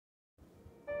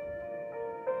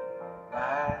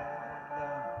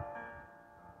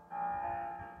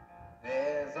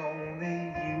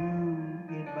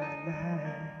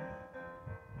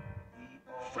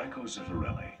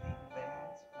Zeffirelli,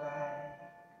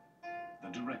 the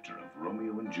director of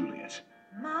Romeo and Juliet,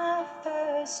 my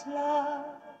first love,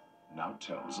 now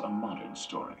tells a modern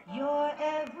story. your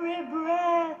every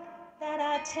breath that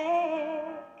I take,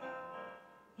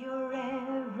 your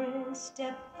every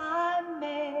step I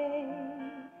make.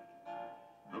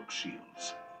 Brooke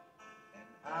Shields,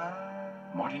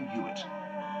 Martin Hewitt,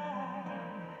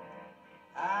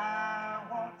 I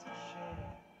want to share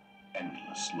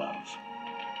Endless Love.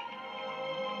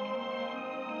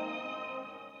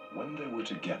 When they were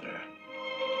together,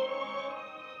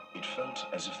 it felt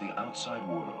as if the outside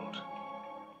world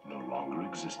no longer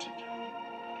existed.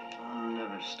 I'll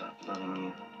never stop loving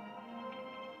you.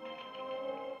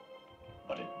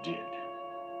 But it did.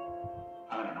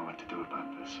 I don't know what to do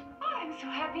about this. I'm so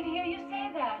happy to hear you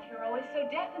say that. You're always so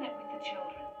definite with the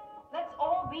children. Let's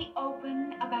all be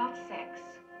open about sex.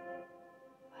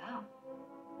 Well,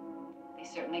 they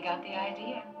certainly got the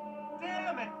idea.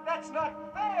 Damn it, that's not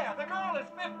fair. The girl is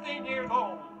 15 years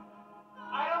old.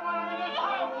 I don't want her in this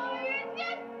house. Oh, you're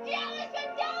just jealous.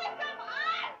 You're jealous of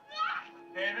us.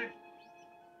 David,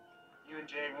 you and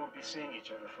Jay won't be seeing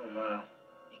each other for a while.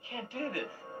 You can't do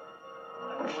this. I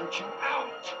want you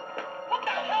out. What the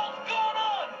hell's going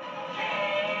on?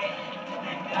 Jay!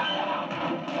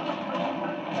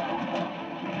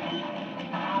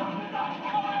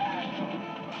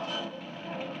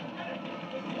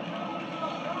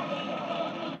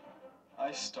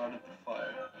 I started the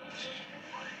fire.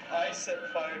 I set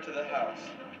fire to the house.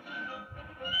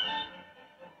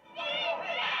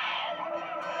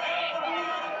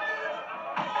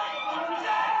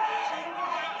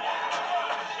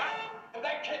 If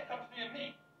that kid comes near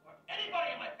me, or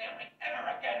anybody in my family ever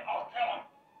again, I'll kill him.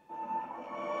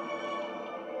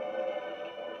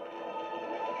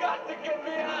 Got to get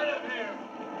me out of here.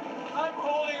 I'm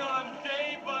holding on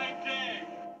day by day.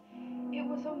 It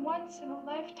was a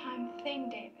once-in-a-lifetime thing,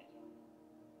 David.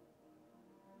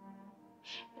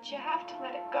 But you have to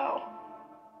let it go.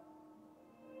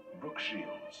 Brooke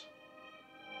Shields,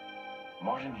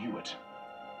 Martin Hewitt,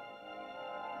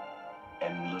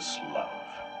 Endless Love.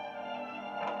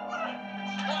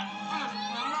 Not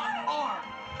over.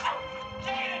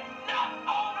 Jay, it's not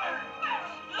over.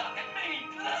 Look at me.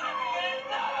 It's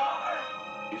not over.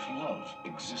 If love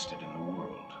existed in the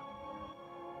world,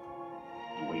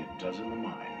 the way it does in the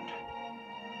mind,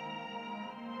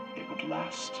 it would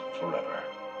last forever.